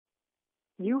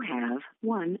You have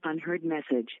one unheard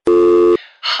message.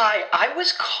 Hi, I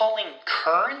was calling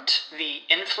Current, the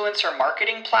influencer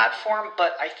marketing platform,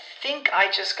 but I think I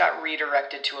just got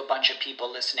redirected to a bunch of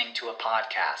people listening to a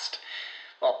podcast.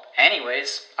 Well,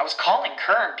 anyways, I was calling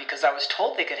Current because I was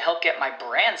told they could help get my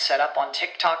brand set up on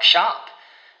TikTok Shop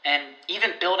and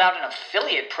even build out an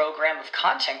affiliate program of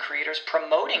content creators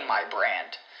promoting my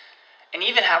brand. And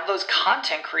even have those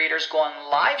content creators go on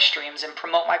live streams and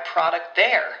promote my product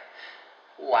there.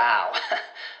 Wow,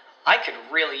 I could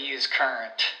really use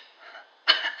Current.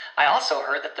 I also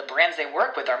heard that the brands they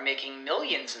work with are making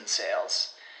millions in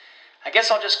sales. I guess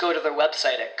I'll just go to their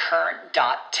website at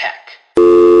current.tech.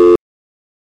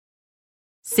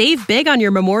 Save big on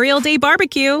your Memorial Day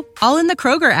barbecue, all in the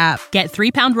Kroger app. Get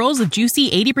 3-pound rolls of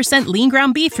juicy 80% lean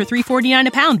ground beef for $3.49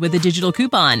 a pound with a digital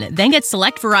coupon. Then get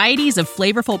select varieties of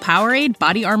flavorful Powerade,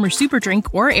 Body Armor Super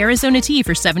Drink, or Arizona tea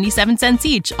for 77 cents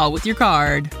each, all with your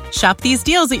card. Shop these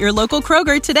deals at your local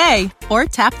Kroger today, or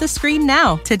tap the screen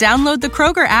now to download the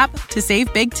Kroger app to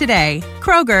save big today.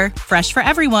 Kroger, fresh for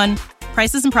everyone.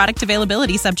 Prices and product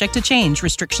availability subject to change.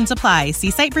 Restrictions apply.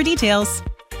 See site for details.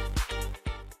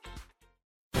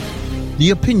 The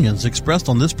opinions expressed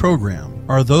on this program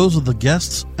are those of the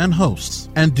guests and hosts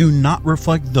and do not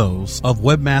reflect those of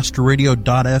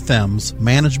WebmasterRadio.fm's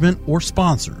management or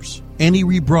sponsors. Any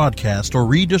rebroadcast or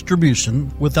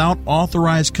redistribution without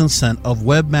authorized consent of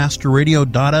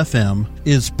WebmasterRadio.fm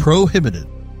is prohibited.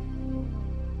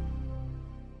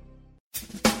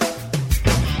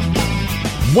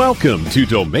 Welcome to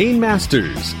Domain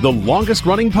Masters, the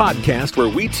longest-running podcast where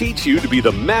we teach you to be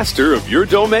the master of your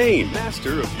domain.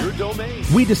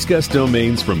 We discuss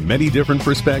domains from many different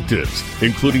perspectives,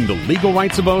 including the legal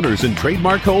rights of owners and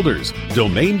trademark holders,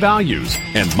 domain values,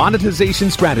 and monetization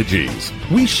strategies.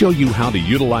 We show you how to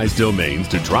utilize domains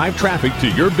to drive traffic to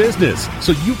your business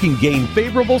so you can gain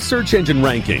favorable search engine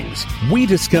rankings. We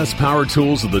discuss power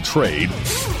tools of the trade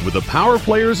with the power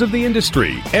players of the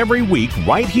industry every week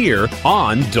right here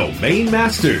on Domain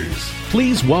Masters.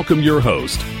 Please welcome your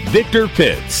host, Victor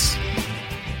Pitts.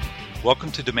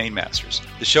 Welcome to Domain Masters,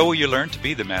 the show where you learn to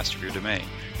be the master of your domain.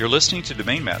 You're listening to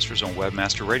Domain Masters on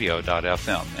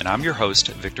WebmasterRadio.fm, and I'm your host,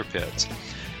 Victor Pitts.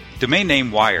 Domain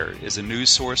Name Wire is a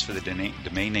news source for the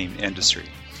domain name industry,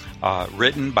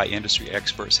 written by industry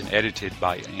experts and edited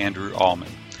by Andrew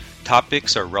Allman.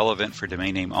 Topics are relevant for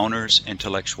domain name owners,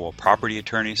 intellectual property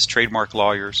attorneys, trademark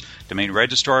lawyers, domain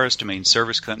registrars, domain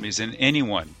service companies, and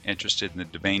anyone interested in the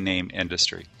domain name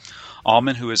industry.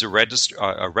 Allman, who is a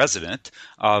resident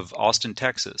of Austin,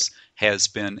 Texas, has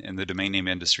been in the domain name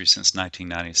industry since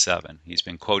 1997. He's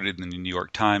been quoted in the New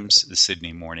York Times, the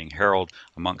Sydney Morning Herald,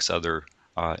 amongst other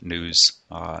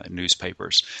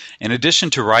newspapers. In addition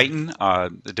to writing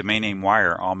the Domain Name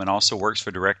Wire, Allman also works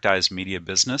for Direct Eyes Media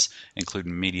Business,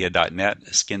 including Media.net,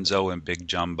 Skinzo, and Big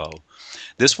Jumbo.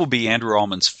 This will be Andrew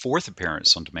Allman's fourth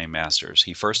appearance on Domain Masters.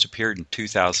 He first appeared in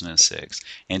 2006.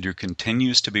 Andrew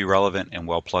continues to be relevant and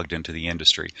well plugged into the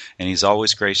industry, and he's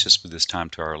always gracious with his time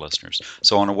to our listeners.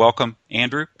 So I want to welcome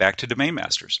Andrew back to Domain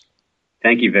Masters.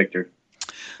 Thank you, Victor.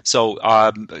 So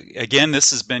again, this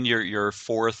has been your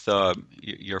fourth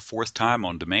time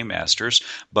on Domain Masters,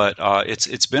 but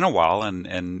it's been a while,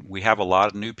 and we have a lot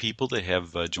of new people that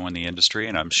have joined the industry,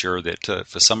 and I'm sure that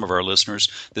for some of our listeners,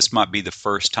 this might be the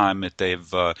first time that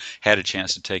they've had a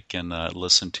chance to take and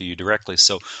listen to you directly.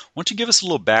 So, why don't you give us a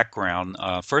little background,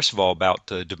 first of all, about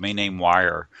Domain Name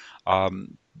Wire?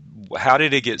 How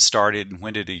did it get started, and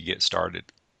when did it get started?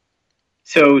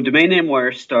 So Domain Name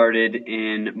Wire started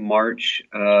in March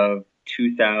of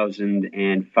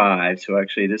 2005. So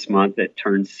actually this month it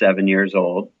turns 7 years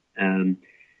old.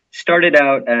 Started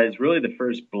out as really the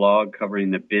first blog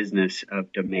covering the business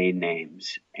of domain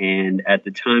names. And at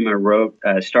the time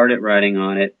I started writing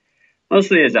on it,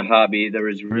 mostly as a hobby. There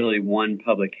was really one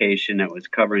publication that was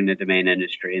covering the domain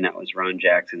industry, and that was Ron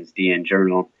Jackson's DN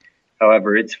Journal.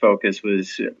 However, its focus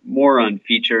was more on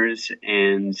features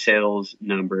and sales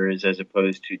numbers as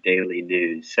opposed to daily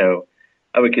news. So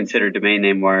I would consider Domain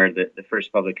Name Wire the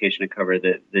first publication to cover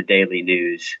the daily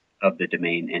news of the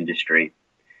domain industry.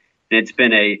 And it's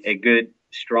been a good,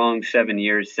 strong 7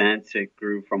 years since. It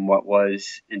grew from what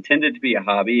was intended to be a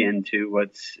hobby into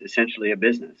what's essentially a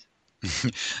business.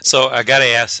 So I got to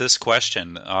ask this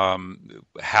question: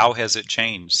 how has it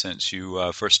changed since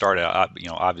you first started?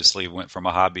 Obviously, it went from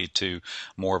a hobby to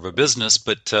more of a business.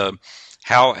 But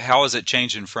how is it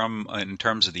changing in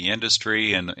terms of the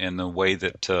industry and the way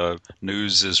that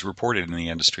news is reported in the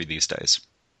industry these days?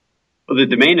 Well, the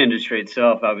domain industry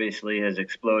itself obviously has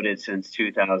exploded since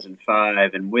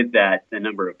 2005, and with that, the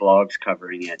number of blogs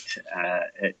covering it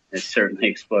has certainly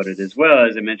exploded as well.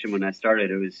 As I mentioned when I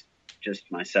started, it was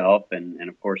just myself and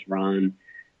of course, Ron.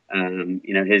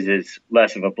 His is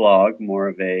less of a blog, more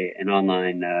of an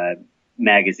online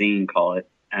magazine, call it.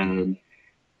 And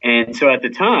so at the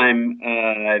time,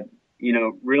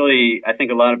 really, I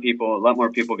think a lot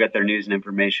more people get their news and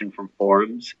information from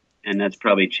forums, and that's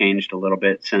probably changed a little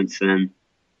bit since then.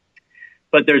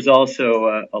 But there's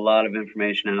also a lot of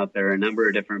information out there, a number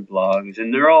of different blogs,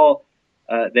 and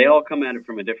they all come at it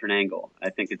from a different angle. I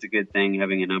think it's a good thing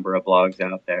having a number of blogs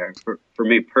out there. For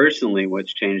me personally,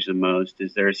 what's changed the most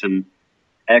is there's some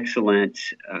excellent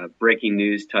breaking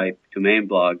news type domain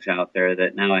blogs out there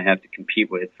that now I have to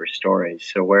compete with for stories.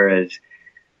 So whereas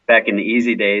back in the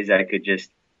easy days, I could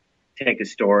just take a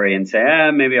story and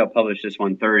say, maybe I'll publish this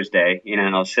one Thursday, and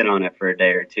I'll sit on it for a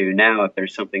day or two. Now, if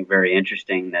there's something very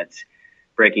interesting that's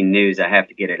breaking news, I have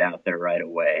to get it out there right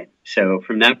away. So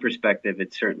from that perspective,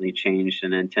 it's certainly changed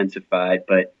and intensified,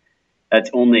 but that's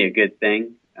only a good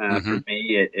thing. For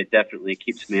me, it definitely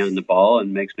keeps me on the ball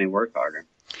and makes me work harder.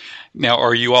 Now,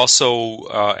 are you also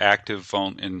active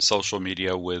in social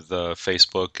media with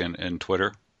Facebook and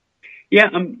Twitter? Yeah,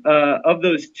 of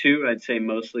those two, I'd say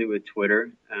mostly with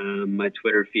Twitter. My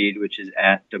Twitter feed, which is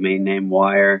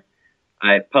 @DomainNameWire,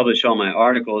 I publish all my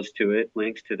articles to it,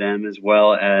 links to them, as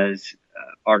well as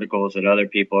articles that other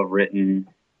people have written,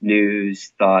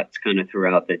 news, thoughts kind of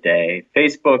throughout the day.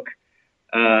 Facebook,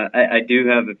 I do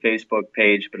have a Facebook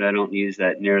page, but I don't use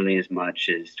that nearly as much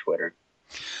as Twitter.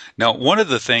 Now, one of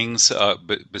the things,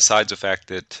 besides the fact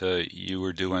that you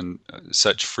were doing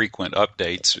such frequent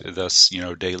updates, thus,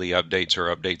 daily updates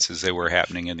or updates as they were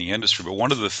happening in the industry, but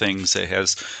one of the things that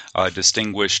has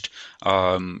distinguished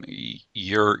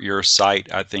your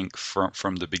site, I think,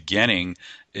 from the beginning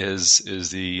is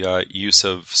the use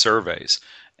of surveys.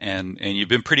 And you've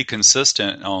been pretty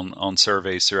consistent on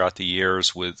surveys throughout the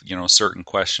years with, certain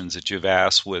questions that you've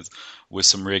asked with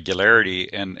some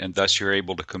regularity, and thus you're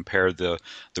able to compare the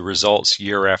results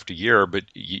year after year. But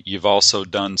you've also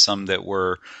done some that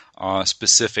were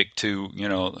specific to,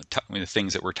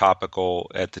 things that were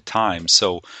topical at the time.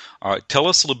 So tell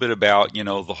us a little bit about,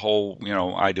 the whole,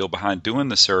 ideal behind doing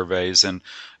the surveys, and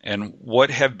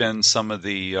what have been some of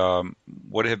the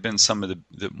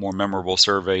more memorable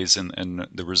surveys and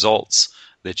the results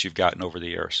that you've gotten over the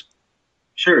years?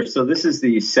 Sure. So this is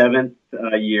the 7th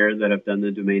year that I've done the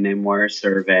Domain Name Wire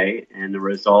survey, and the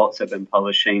results I've been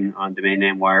publishing on Domain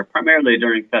Name Wire primarily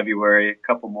during February, a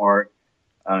couple more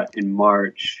in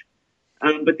March.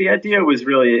 But the idea was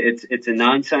really it's a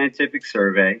non-scientific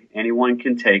survey. Anyone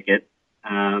can take it.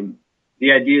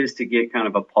 The idea is to get kind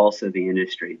of a pulse of the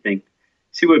industry.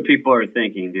 See what people are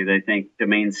thinking. Do they think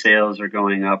domain sales are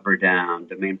going up or down?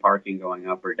 Domain parking going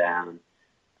up or down?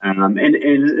 And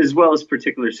as well as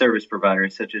particular service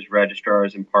providers such as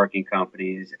registrars and parking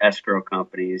companies, escrow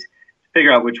companies, to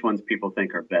figure out which ones people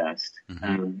think are best.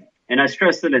 And I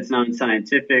stress that it's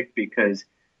non-scientific because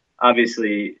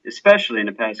obviously, especially in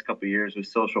the past couple of years with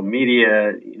social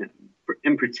media,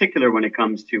 in particular when it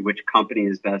comes to which company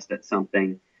is best at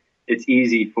something, it's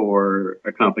easy for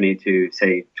a company to,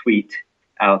 say, tweet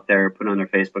out there, put on their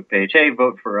Facebook page, hey,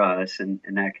 vote for us, and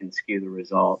that can skew the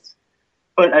results.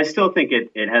 But I still think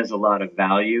it has a lot of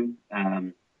value.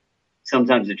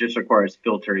 Sometimes it just requires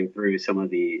filtering through some of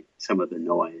the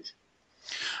noise.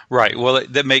 Right. Well,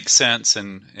 that makes sense,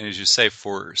 and as you say,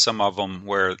 for some of them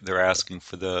where they're asking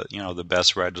for the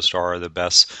best registrar or the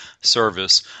best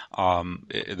service,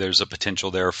 there's a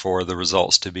potential there for the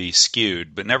results to be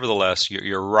skewed. But nevertheless,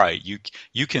 you're right.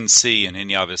 You can see, and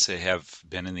any of us that have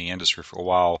been in the industry for a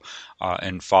while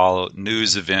and follow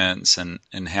news events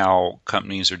and how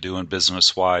companies are doing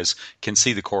business-wise, can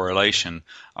see the correlation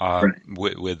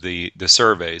with the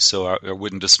surveys. So I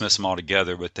wouldn't dismiss them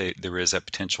altogether, but there is that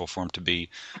potential for them to be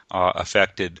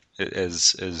affected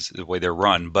as the way they're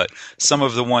run. But some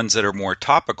of the ones that are more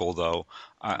topical, though,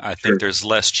 I think there's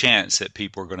less chance that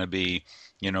people are going to be,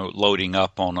 loading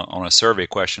up on a survey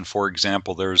question. For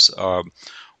example, there's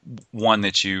one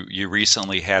that you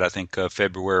recently had, I think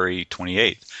February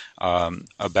 28th,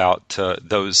 about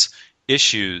those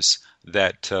issues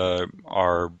that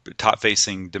are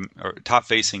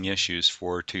top-facing issues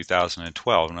for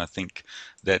 2012, and I think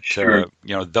that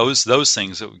those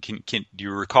things. Can do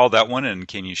you recall that one, and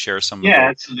can you share some? Yeah,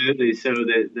 absolutely. So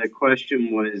the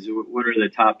question was, what are the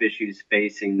top issues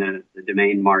facing the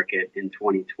domain market in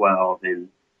 2012? And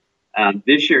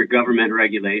this year, government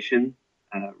regulation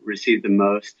received the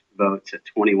most votes at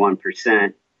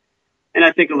 21%, and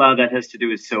I think a lot of that has to do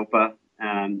with SOPA.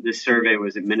 This survey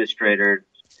was administrated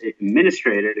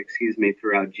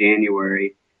throughout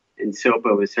January, and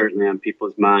SOPA was certainly on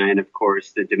people's mind. Of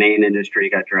course, the domain industry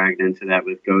got dragged into that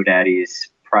with GoDaddy's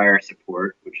prior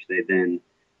support, which they then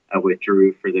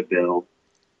withdrew for the bill.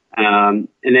 And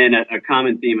then a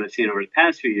common theme I've seen over the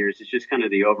past few years is just kind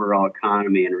of the overall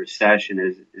economy, and recession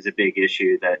is a big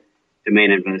issue that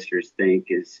domain investors think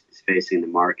is facing the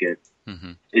market.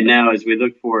 Mm-hmm. And now as we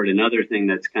look forward, another thing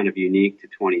that's kind of unique to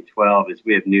 2012 is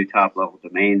we have new top-level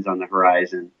domains on the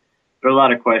horizon. There are a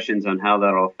lot of questions on how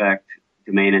that will affect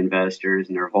domain investors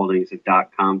and their holdings of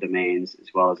 .com domains as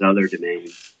well as other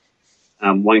domains.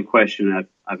 One question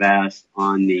I've asked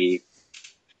on the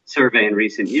survey in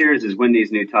recent years is when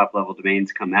these new top-level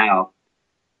domains come out,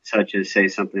 such as, say,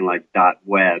 something like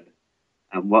 .web,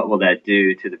 what will that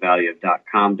do to the value of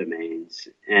 .com domains?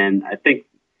 And I think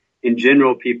in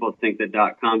general, people think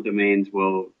that .com domains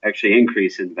will actually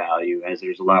increase in value as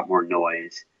there's a lot more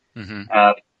noise. Mm-hmm.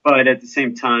 But at the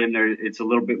same time, it's a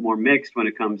little bit more mixed when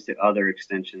it comes to other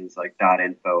extensions like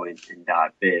 .info and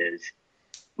 .biz.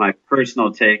 My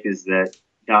personal take is that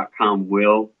 .com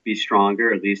will be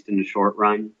stronger, at least in the short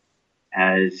run,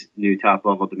 as new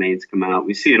top-level domains come out.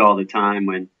 We see it all the time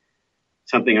when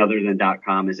something other than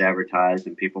 .com is advertised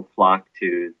and people flock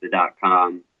to the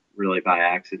 .com really by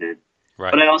accident.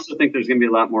 Right. But I also think there's going to be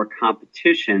a lot more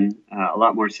competition, a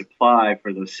lot more supply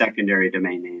for those secondary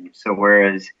domain names. So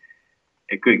whereas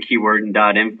a good keyword in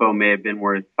 .info may have been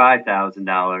worth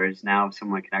 $5,000, now if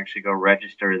someone can actually go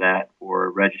register that for a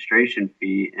registration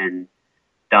fee in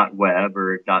 .web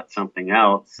or .something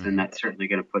else, then that's certainly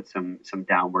going to put some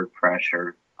downward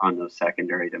pressure on those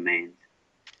secondary domains.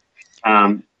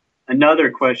 Another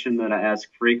question that I ask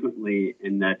frequently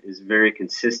and that is very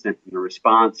consistent in the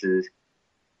responses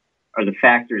are the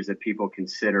factors that people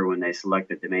consider when they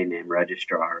select a domain name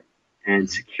registrar. And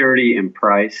security and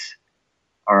price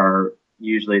are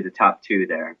usually the top two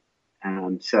there.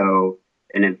 And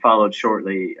then followed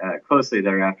closely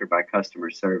thereafter by customer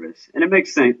service. And it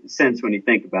makes sense when you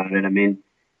think about it. I mean,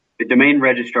 if the domain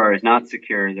registrar is not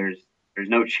secure, there's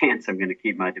no chance I'm going to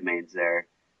keep my domains there.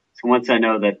 So once I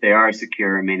know that they are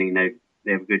secure, meaning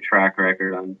they have a good track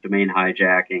record on domain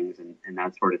hijackings and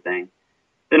that sort of thing,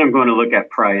 then I'm going to look at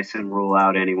price and rule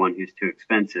out anyone who's too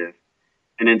expensive.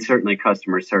 And then certainly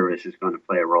customer service is going to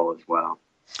play a role as well.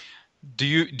 Do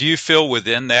you feel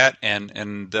within that and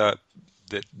the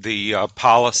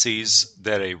policies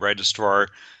that a registrar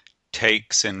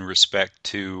takes in respect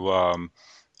to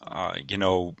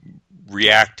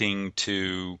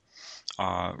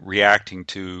reacting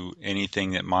to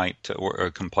anything that might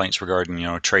or complaints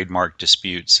regarding trademark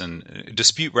disputes and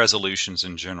dispute resolutions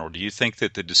in general? Do you think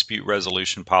that the dispute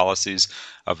resolution policies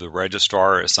of the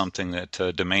registrar is something that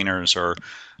domainers are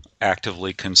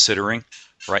actively considering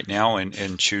right now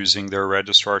in choosing their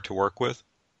registrar to work with?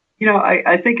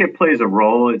 I think it plays a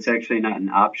role. It's actually not an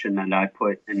option that I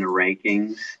put in the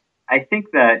rankings. I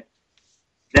think that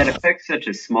affects such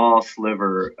a small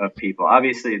sliver of people.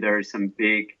 Obviously, there are some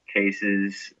big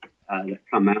cases that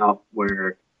come out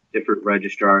where different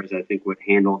registrars, I think, would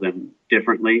handle them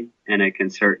differently, and it can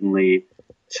certainly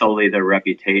sully their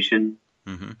reputation.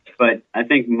 Mm-hmm. But I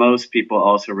think most people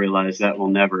also realize that will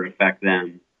never affect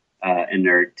them in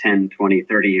their 10, 20,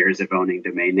 30 years of owning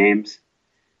domain names.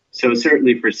 So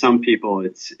certainly for some people,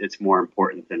 it's more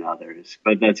important than others.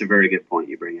 But that's a very good point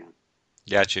you bring up.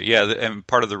 Gotcha. Yeah, and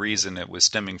part of the reason it was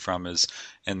stemming from is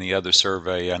in the other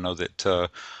survey, I know that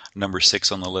number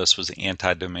 6 on the list was the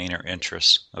anti-domainer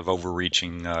interest of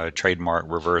overreaching trademark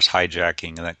reverse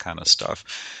hijacking and that kind of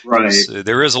stuff. Right.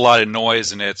 There is a lot of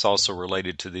noise, and it's also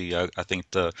related to I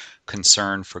think the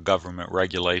concern for government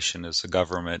regulation as the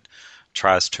government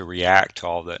tries to react to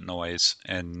all that noise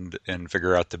and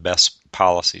figure out the best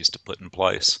policies to put in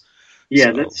place.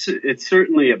 Yeah, it's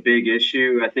certainly a big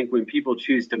issue. I think when people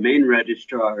choose domain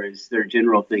registrars, their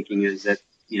general thinking is that,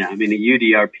 a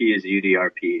UDRP is a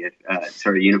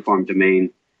UDRP, Uniform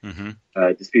Domain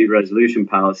Dispute Resolution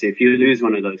Policy. If you lose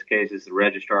one of those cases, the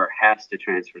registrar has to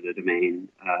transfer the domain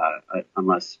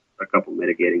unless a couple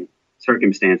mitigating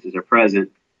circumstances are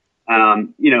present.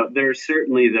 There's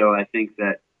certainly, though, I think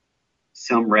that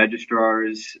some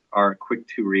registrars are quick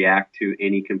to react to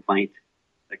any complaint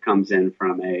that comes in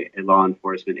from a law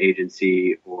enforcement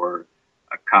agency or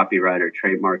a copyright or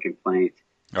trademark complaint.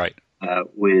 Right.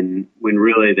 When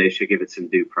really they should give it some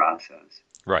due process.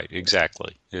 Right.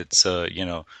 Exactly. It's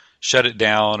shut it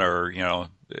down or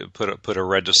put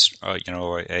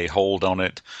a a hold on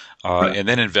it right. And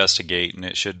then investigate. And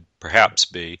it should perhaps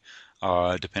be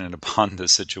depending upon the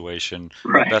situation.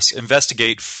 Right.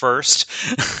 Investigate first,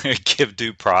 give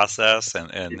due process,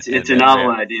 and it's a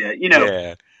novel idea.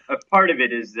 Yeah. A part of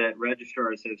it is that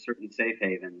registrars have certain safe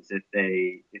havens if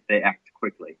they act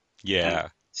quickly. Yeah.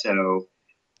 So,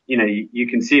 you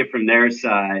can see it from their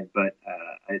side, but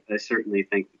I certainly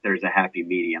think that there's a happy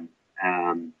medium.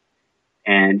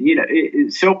 And,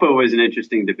 SOPA was an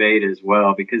interesting debate as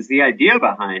well, because the idea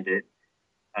behind it,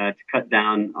 to cut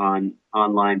down on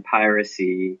online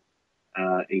piracy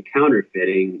and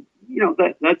counterfeiting,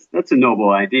 that's a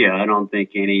noble idea. I don't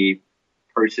think any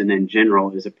person in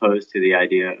general is opposed to the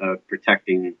idea of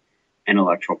protecting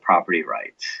intellectual property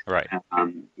rights. Right.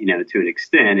 To an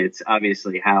extent, it's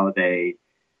obviously how they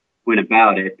went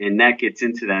about it. And that gets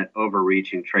into that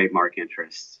overreaching trademark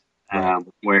interests, Right.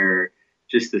 Where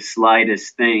just the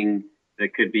slightest thing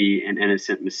that could be an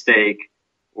innocent mistake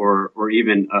or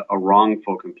even a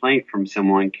wrongful complaint from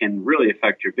someone can really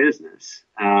affect your business.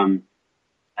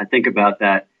 I think about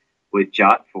that with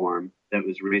JotForm that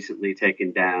was recently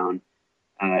taken down.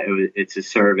 It's a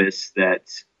service that,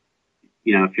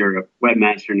 if you're a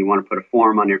webmaster and you want to put a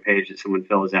form on your page that someone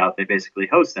fills out, they basically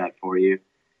host that for you.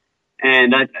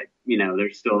 And,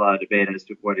 there's still a lot of debate as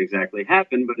to what exactly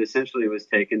happened, but essentially it was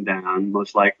taken down,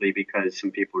 most likely because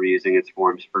some people were using its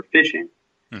forms for phishing.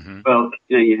 Mm-hmm. Well,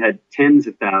 you had tens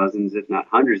of thousands, if not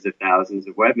hundreds of thousands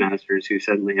of webmasters who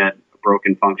suddenly had a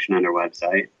broken function on their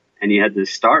website. And you had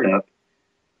this startup,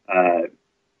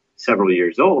 several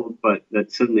years old, but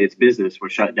that suddenly its business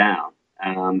was shut down,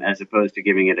 as opposed to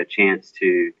giving it a chance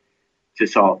to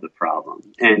solve the problem.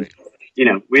 And,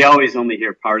 we always only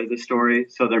hear part of the story,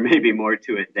 so there may be more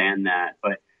to it than that.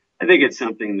 But I think it's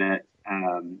something that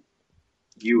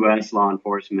U.S. law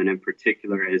enforcement in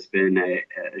particular has been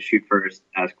a shoot first,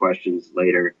 ask questions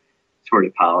later sort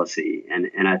of policy.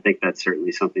 And I think that's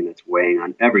certainly something that's weighing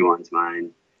on everyone's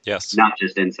mind, Yes. not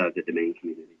just inside the domain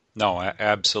community. No,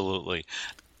 absolutely.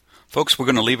 Folks, we're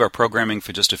going to leave our programming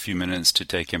for just a few minutes to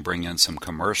take and bring in some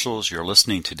commercials. You're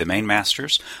listening to Domain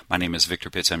Masters. My name is Victor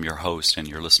Pitts. I'm your host, and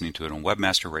you're listening to it on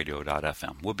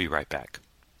webmasterradio.fm. We'll be right back.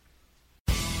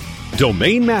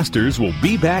 Domain Masters will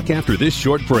be back after this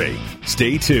short break.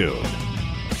 Stay tuned.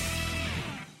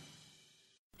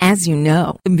 As you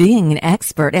know, being an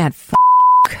expert at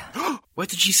What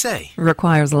did she say?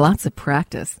 requires lots of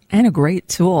practice and a great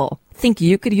tool. Think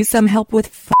you could use some help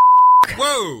with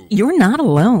Whoa! You're not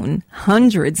alone.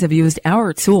 Hundreds have used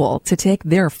our tool to take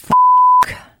their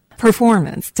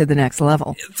performance to the next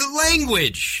level. The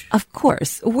language! Of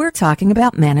course, we're talking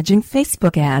about managing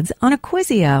Facebook ads on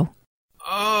Acquisio.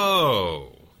 Oh.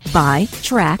 Buy,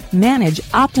 track, manage,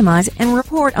 optimize, and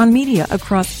report on media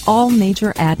across all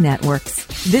major ad networks.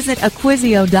 Visit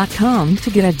Acquisio.com to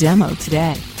get a demo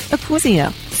today.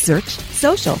 Acquisio. Search,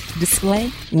 social, display,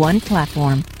 one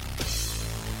platform.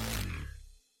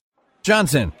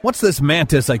 Johnson, what's this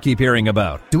Mantis I keep hearing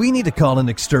about? Do we need to call an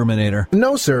exterminator?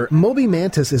 No, sir. Moby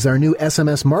Mantis is our new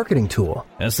SMS marketing tool.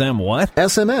 SM what?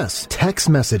 SMS, text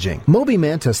messaging. Moby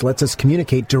Mantis lets us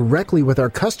communicate directly with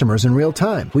our customers in real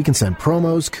time. We can send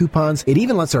promos, coupons. It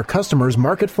even lets our customers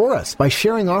market for us by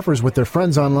sharing offers with their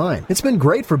friends online. It's been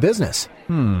great for business.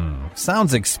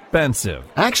 Sounds expensive.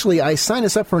 Actually, I signed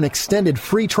us up for an extended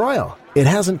free trial. It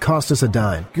hasn't cost us a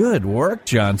dime. Good work,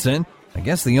 Johnson. I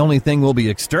guess the only thing we'll be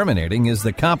exterminating is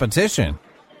the competition.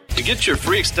 To get your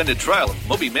free extended trial of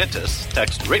Moby Mantis,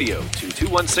 text radio to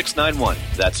 21691.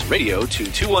 That's radio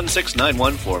to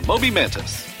 21691 for Moby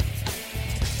Mantis.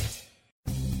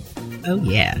 Oh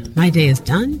yeah, my day is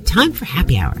done. Time for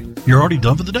happy hour. You're already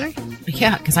done for the day?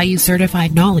 Yeah, because I use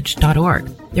CertifiedKnowledge.org.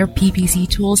 Their PPC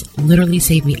tools literally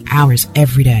save me hours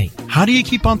every day. How do you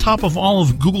keep on top of all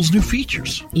of Google's new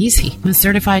features? Easy. With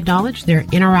Certified Knowledge, their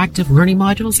interactive learning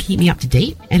modules keep me up to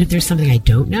date. And if there's something I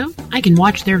don't know, I can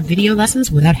watch their video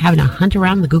lessons without having to hunt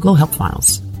around the Google Help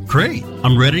files. Great.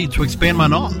 I'm ready to expand my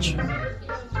knowledge.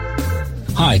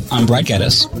 Hi, I'm Brad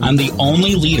Geddes. I'm the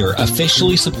only leader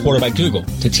officially supported by Google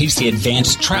to teach the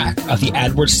advanced track of the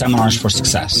AdWords Seminars for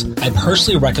Success. I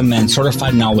personally recommend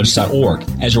CertifiedKnowledge.org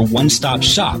as your one-stop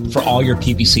shop for all your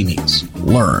PPC needs.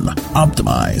 Learn,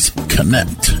 optimize,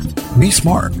 connect. Be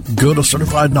smart. Go to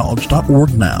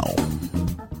CertifiedKnowledge.org now.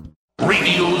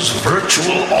 Radio's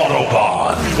virtual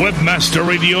Autobahn.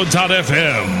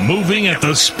 WebmasterRadio.fm. Moving at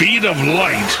the speed of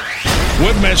light.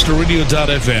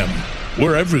 WebmasterRadio.fm.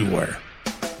 We're everywhere.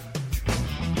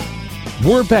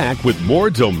 We're back with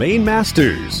more Domain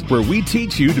Masters, where we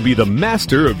teach you to be the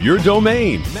master of your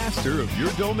domain. Master of your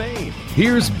domain.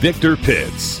 Here's Victor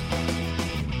Pitts.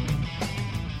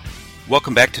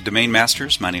 Welcome back to Domain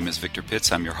Masters. My name is Victor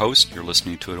Pitts. I'm your host. You're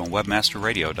listening to it on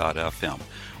webmasterradio.fm.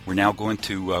 We're now going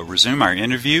to resume our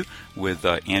interview with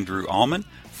Andrew Allman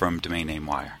from Domain Name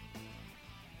Wire.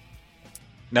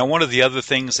 Now, one of the other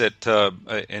things that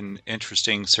an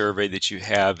interesting survey that you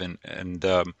have, and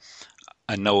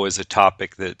I know is a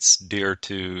topic that's dear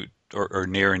to or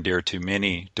near and dear to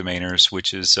many domainers,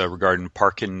 which is regarding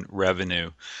parking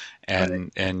revenue.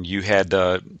 And you had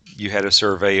a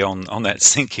survey on that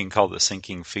sinking, called the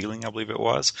sinking feeling, I believe it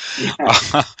was.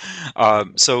 Yeah.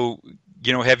 So,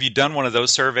 have you done one of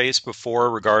those surveys before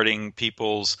regarding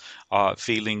people's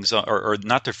feelings, or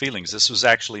not their feelings? This was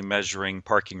actually measuring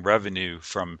parking revenue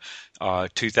from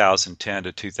 2010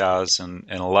 to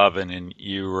 2011, and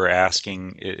you were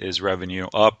asking, is revenue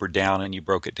up or down, and you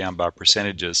broke it down by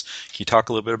percentages. Can you talk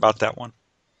a little bit about that one?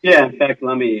 Yeah, in fact,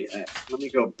 let me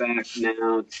go back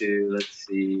now to,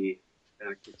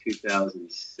 back to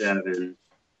 2007.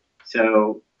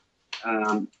 So,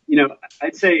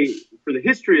 I'd say for the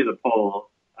history of the poll,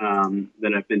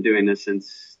 that I've been doing this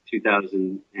since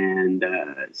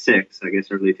 2006, I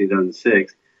guess early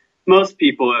 2006, most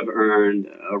people have earned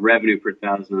a revenue per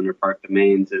thousand under park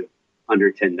domains of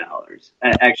under $10.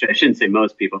 Actually, I shouldn't say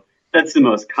most people. That's the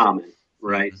most common,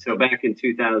 right? So back in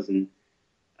 2007,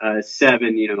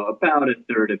 about a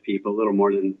third of people, a little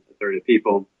more than a third of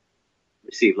people,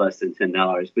 received less than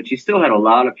 $10. But you still had a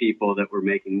lot of people that were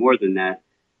making more than that,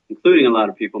 including a lot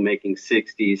of people making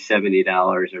 $60,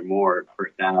 $70 or more per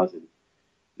thousand.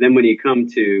 Then when you come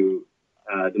to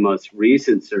the most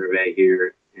recent survey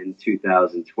here in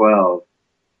 2012,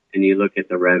 and you look at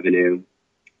the revenue,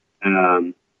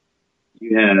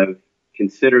 you have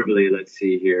considerably, let's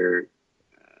see here,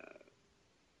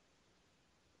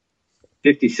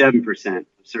 57% of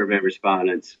survey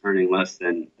respondents earning less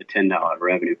than a $10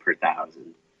 revenue per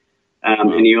thousand.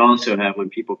 And you also have, when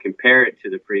people compare it to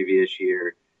the previous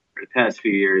year, or the past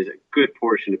few years, a good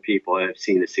portion of people have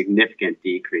seen a significant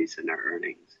decrease in their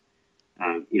earnings,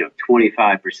 25%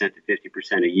 to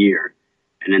 50% a year.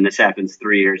 And then this happens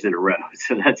 3 years in a row.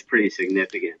 So that's pretty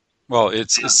significant. Well,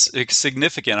 it's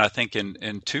significant, I think,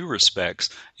 in two respects.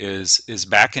 Is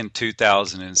back in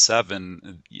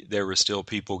 2007, there were still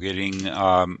people getting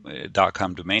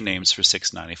 .com domain names for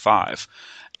 $6.95.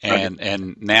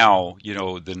 And now,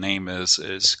 the name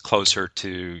is closer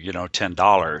to,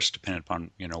 $10, depending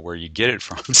upon, where you get it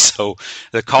from. So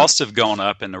the costs have gone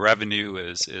up and the revenue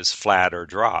is flat or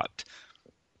dropped.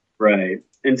 Right.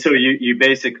 And so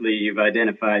you've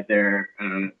identified there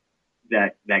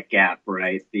that gap,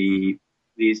 right?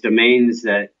 These domains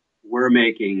that were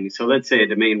making, so let's say a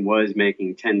domain was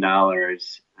making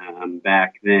 $10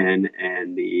 back then,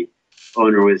 and the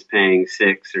owner was paying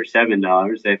 $6 or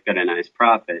 $7, they've got a nice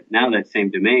profit. Now that same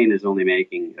domain is only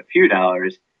making a few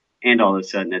dollars, and all of a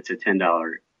sudden it's a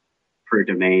 $10 per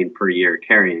domain per year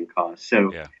carrying cost.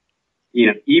 So,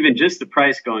 even just the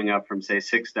price going up from, say,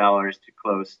 $6 to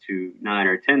close to $9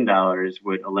 or $10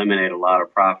 would eliminate a lot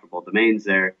of profitable domains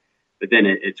there. But then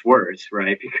it's worse,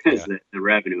 right? Because the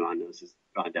revenue on those has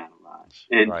gone down a lot.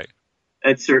 And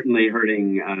that's certainly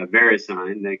hurting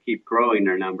VeriSign. They keep growing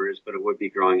their numbers, but it would be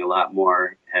growing a lot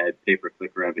more had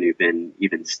pay-per-click revenue been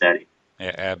even steady.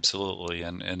 Yeah, absolutely.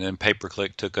 And then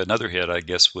pay-per-click took another hit, I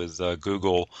guess, with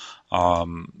Google,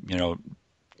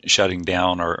 shutting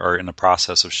down or in the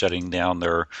process of shutting down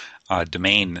their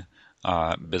domain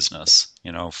business,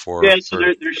 So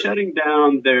they're shutting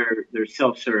down their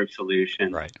self-serve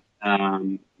solution. Right.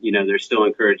 They're still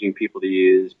encouraging people to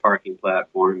use parking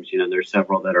platforms. There's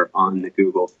several that are on the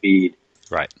Google feed.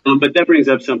 Right. But that brings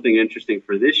up something interesting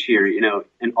for this year,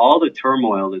 and all the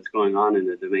turmoil that's going on in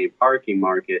the domain parking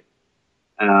market.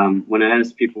 When I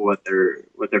asked people what their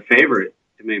favorite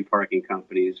domain parking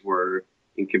companies were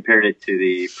and compared it to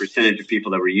the percentage of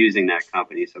people that were using that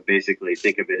company. So basically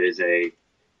think of it as a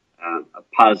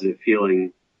positive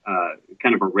feeling,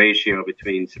 kind of a ratio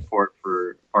between support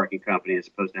for a parking company as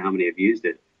opposed to how many have used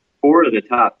it. 4 of the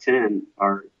top 10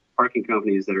 are parking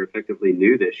companies that are effectively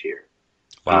new this year.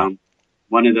 Wow.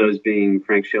 One of those being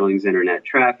Frank Schilling's Internet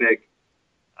Traffic.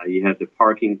 You have the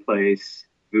Parking Place,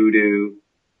 Voodoo,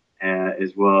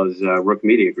 as well as Rook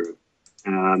Media Group.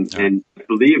 And I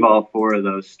believe all 4 of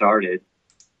those started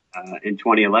in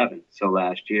 2011, so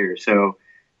last year. So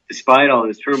despite all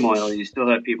this turmoil, you still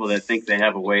have people that think they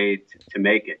have a way to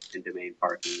make it in domain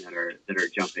parking that are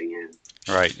jumping in.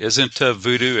 Right. Isn't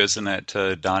Voodoo, isn't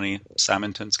that Donnie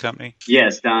Simonton's company?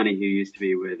 Yes, Donnie, who used to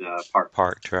be with Parked.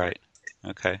 Parked, right.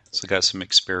 Okay. So got some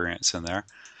experience in there.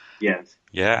 Yes.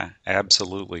 Yeah,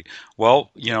 absolutely.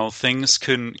 Well, things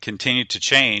can continue to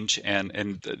change,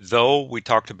 and though we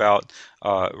talked about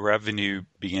revenue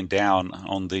being down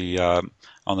on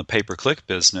the pay-per-click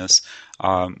business,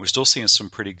 we're still seeing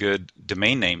some pretty good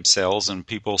domain name sales, and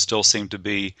people still seem to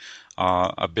be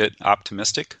a bit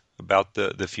optimistic about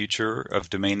the future of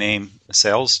domain name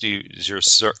sales. Does your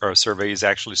surveys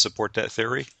actually support that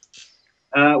theory?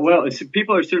 Well,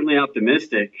 people are certainly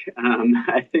optimistic.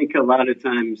 I think a lot of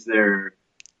times they're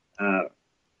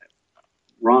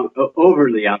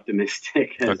overly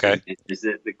optimistic. Okay. Is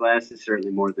that the glass is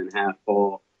certainly more than half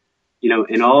full.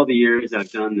 In all the years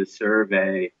I've done the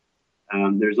survey,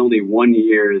 there's only 1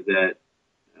 year that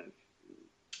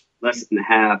less than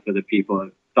half of the people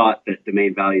have thought that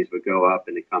domain values would go up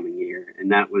in the coming year.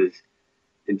 And that was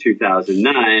in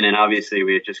 2009. And obviously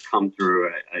we had just come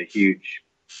through a huge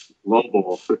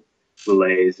global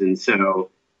malaise. And so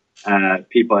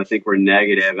people, I think, were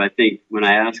negative. I think when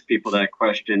I ask people that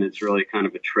question, it's really kind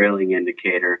of a trailing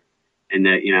indicator. And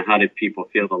that, how did people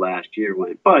feel the last year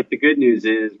went? But the good news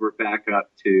is we're back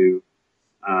up to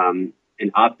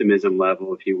an optimism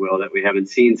level, if you will, that we haven't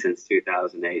seen since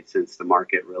 2008, since the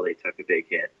market really took a big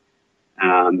hit.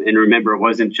 And remember, it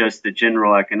wasn't just the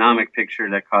general economic picture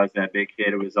that caused that big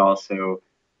hit. It was also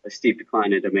a steep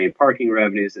decline in domain parking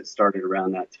revenues that started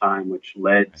around that time, which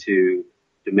led to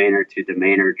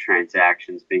domainer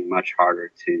transactions being much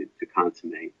harder to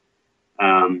consummate.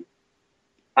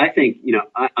 I think,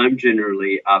 I'm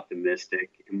generally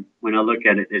optimistic. And when I look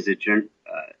at it as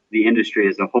the industry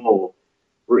as a whole,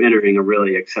 we're entering a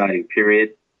really exciting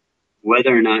period. Whether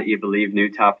or not you believe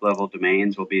new top-level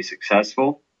domains will be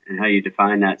successful and how you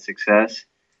define that success,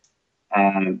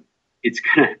 it's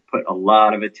going to put a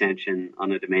lot of attention on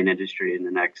the domain industry in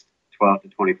the next 12 to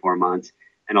 24 months,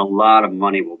 and a lot of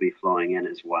money will be flowing in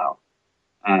as well.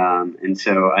 And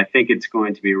so I think it's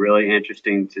going to be really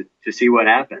interesting to see what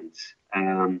happens.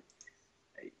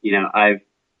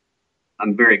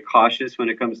 I'm very cautious when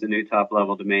it comes to new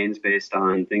top-level domains based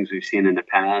on things we've seen in the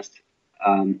past.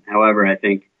 However, I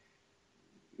think,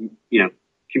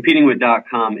 competing with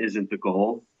 .com isn't the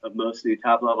goal of most new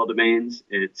top-level domains.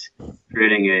 It's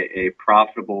creating a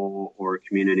profitable or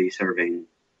community-serving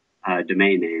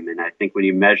domain name. And I think when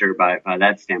you measure by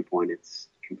that standpoint, it's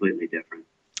completely different.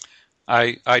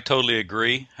 I totally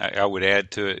agree. I would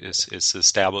add to it is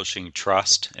establishing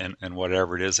trust in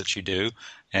whatever it is that you do,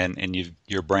 and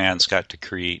your brand's got to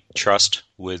create trust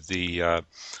with the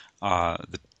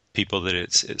people that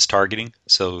it's targeting.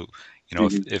 So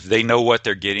if they know what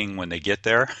they're getting when they get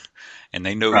there, and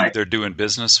they know who they're doing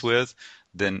business with,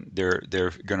 then they're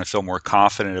going to feel more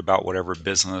confident about whatever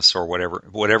business or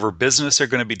whatever business they're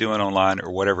going to be doing online,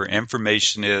 or whatever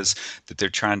information is that they're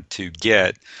trying to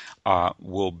get.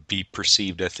 Will be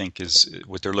perceived, I think, is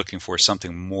what they're looking for,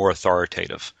 something more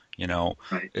authoritative.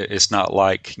 It's not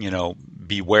like,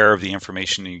 beware of the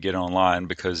information you get online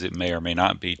because it may or may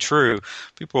not be true.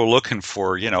 People are looking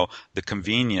for, the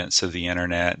convenience of the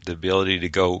internet, the ability to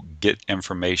go get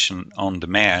information on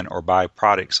demand or buy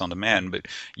products on demand, but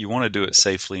you want to do it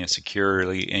safely and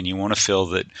securely, and you want to feel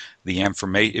that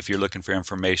if you're looking for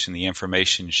information, the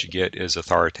information you should get is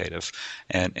authoritative.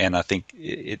 And I think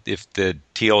if the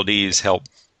TLDs help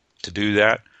to do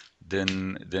that,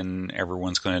 then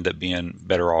everyone's going to end up being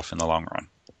better off in the long run.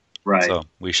 Right. So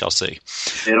we shall see.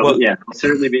 It'll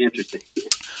certainly be interesting.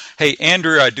 Hey,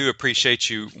 Andrew, I do appreciate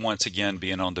you once again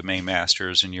being on Domain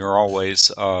Masters, and you're always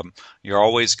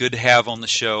good to have on the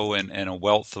show, and a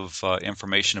wealth of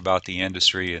information about the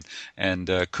industry,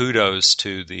 and kudos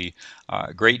to the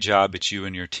great job that you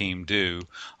and your team do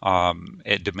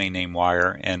at Domain Name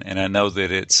Wire, and I know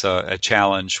that it's a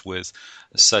challenge with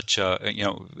such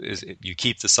you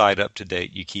keep the site up to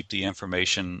date, you keep the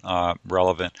information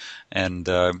relevant, and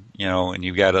and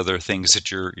you've got other things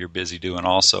that you're busy doing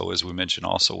also, as we mentioned,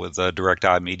 also with Direct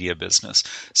Eye Media business.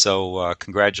 So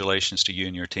congratulations to you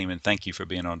and your team, and thank you for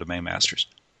being on Domain Masters.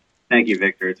 Thank you,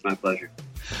 Victor. It's my pleasure.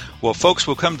 Well, folks,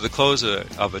 we'll come to the close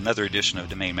of another edition of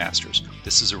Domain Masters.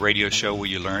 This is a radio show where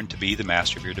you learn to be the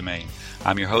master of your domain.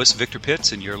 I'm your host, Victor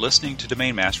Pitts, and you're listening to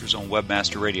Domain Masters on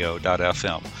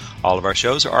WebmasterRadio.fm. All of our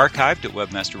shows are archived at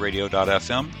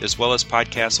WebmasterRadio.fm, as well as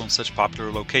podcasts on such popular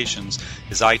locations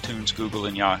as iTunes, Google,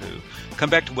 and Yahoo. Come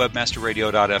back to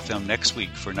WebmasterRadio.fm next week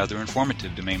for another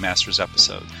informative Domain Masters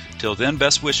episode. Till then,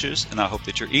 best wishes, and I hope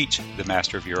that you're each the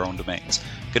master of your own domains.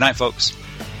 Good night, folks.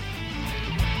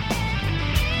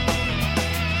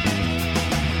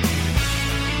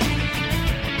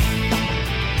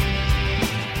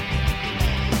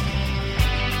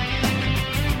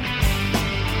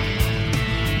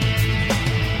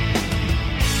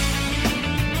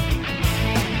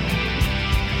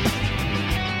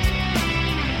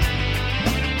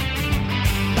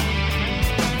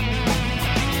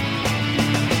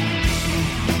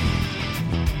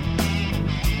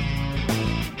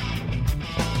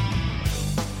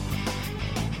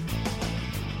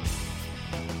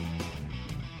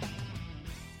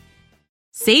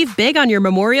 Save big on your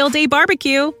Memorial Day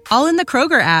barbecue, all in the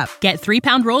Kroger app. Get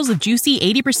 3-pound rolls of juicy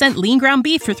 80% lean ground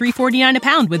beef for $3.49 a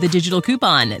pound with a digital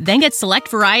coupon. Then get select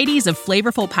varieties of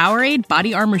flavorful Powerade,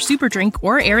 Body Armor Super Drink,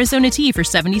 or Arizona tea for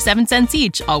 77 cents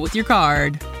each, all with your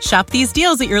card. Shop these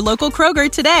deals at your local Kroger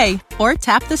today, or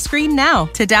tap the screen now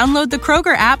to download the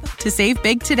Kroger app to save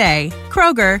big today.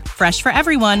 Kroger, fresh for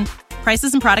everyone.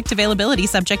 Prices and product availability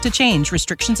subject to change.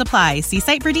 Restrictions apply. See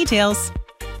site for details.